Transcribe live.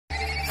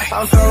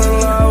I fell in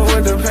love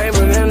with the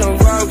paper, then the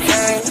guap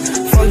came.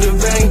 From the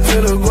bank to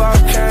the guap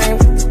came.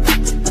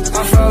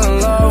 I fell in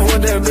love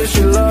with that bitch,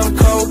 she love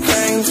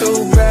cocaine.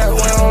 Too bad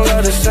we don't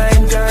love the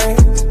same thing.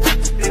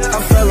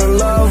 I fell in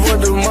love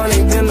with the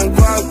money, then the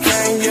guap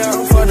came.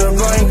 Yeah, from the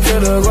bank to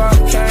the guap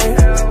came.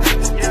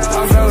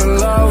 I fell in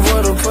love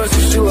with a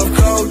pussy, she love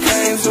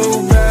cocaine.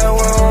 Too bad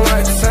we don't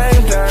like the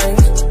same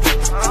things.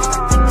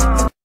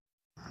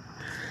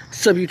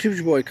 What's up, YouTube? It's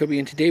your boy Kobe,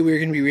 and today we're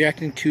going to be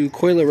reacting to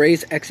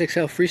Leray's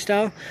XXL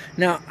Freestyle.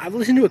 Now, I've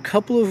listened to a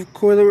couple of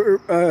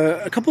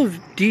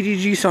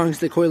DDG songs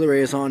that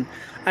Leray is on.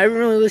 I haven't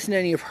really listened to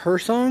any of her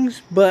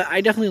songs, but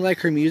I definitely like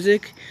her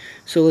music.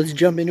 So let's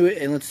jump into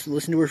it and let's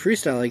listen to her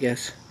freestyle, I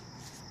guess.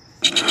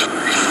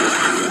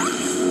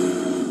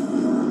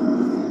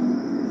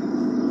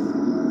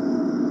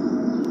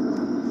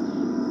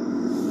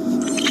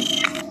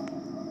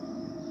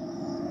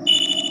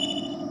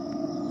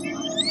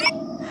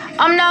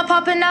 I'm not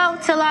popping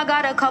out till I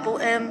got a couple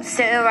M's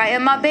sitting right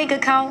in my bank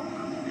account.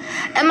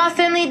 And my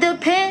family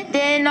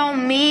depending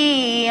on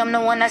me. I'm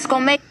the one that's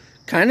gonna make.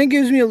 Kind of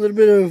gives me a little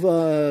bit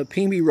of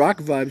P&B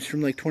Rock vibes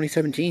from like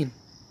 2017.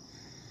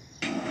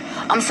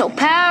 I'm so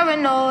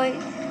paranoid.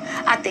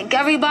 I think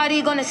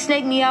everybody gonna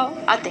snake me out.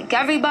 I think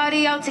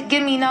everybody out to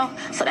get me now.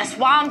 So that's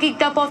why I'm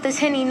geeked up off this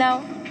Henny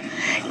now.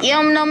 Yeah,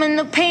 I'm numbing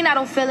the pain, I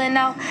don't feel it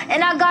now.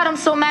 And I got 'em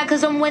so mad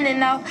cause I'm winning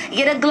now.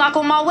 Get a Glock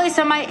on my waist,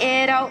 I might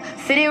air it out.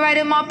 Fit it right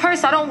in my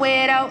purse, I don't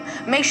wear it out.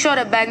 Make sure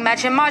the bag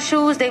matching my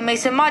shoes. They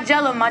macing my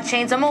jello, my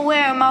chains, I'ma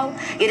wear 'em out.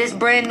 Yeah, this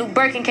brand new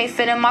Birkin can't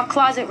fit in my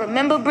closet.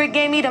 Remember Brick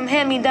gave me them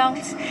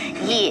hand-me-downs?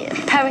 Yeah,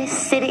 Paris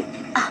City.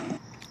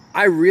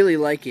 I really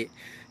like it.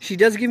 She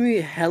does give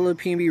me hella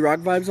P&B Rock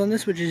vibes on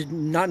this, which is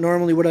not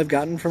normally what I've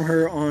gotten from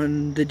her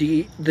on the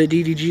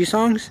DDG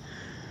songs.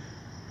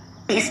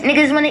 These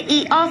niggas wanna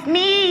eat off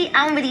me.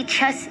 I don't really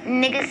trust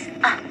niggas.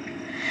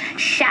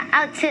 Shout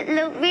out to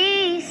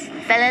Leray.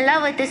 Fell in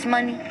love with this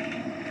money.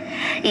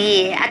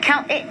 Yeah, I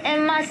count it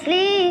in my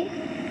sleep.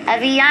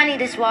 Aviani,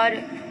 this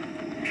water.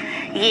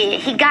 Yeah,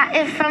 he got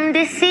it from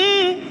the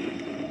sea.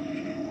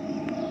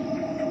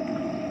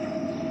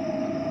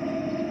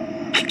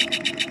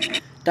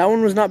 That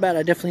one was not bad.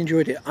 I definitely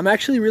enjoyed it. I'm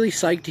actually really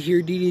psyched to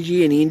hear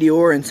DDG and Ian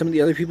Dior and some of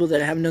the other people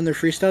that haven't done their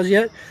freestyles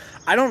yet.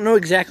 I don't know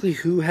exactly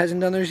who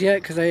hasn't done theirs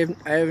yet because I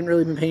haven't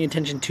really been paying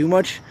attention too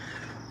much.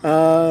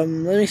 Let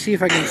me see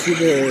if I can see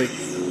the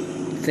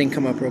thing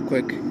come up real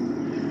quick.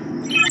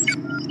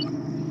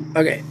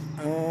 Okay.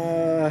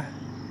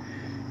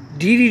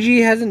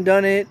 DDG hasn't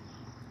done it.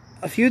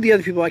 A few of the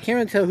other people, I can't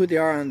really tell who they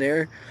are on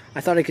there.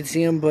 I thought I could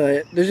see them,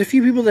 but there's a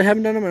few people that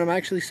haven't done them, and I'm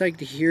actually psyched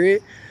to hear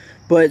it.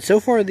 But so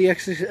far, the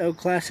XXL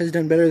class has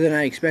done better than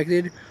I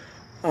expected.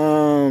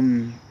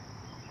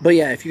 But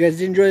yeah, if you guys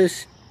did enjoy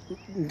this,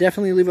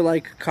 definitely leave a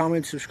like,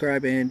 comment,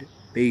 subscribe, and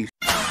peace.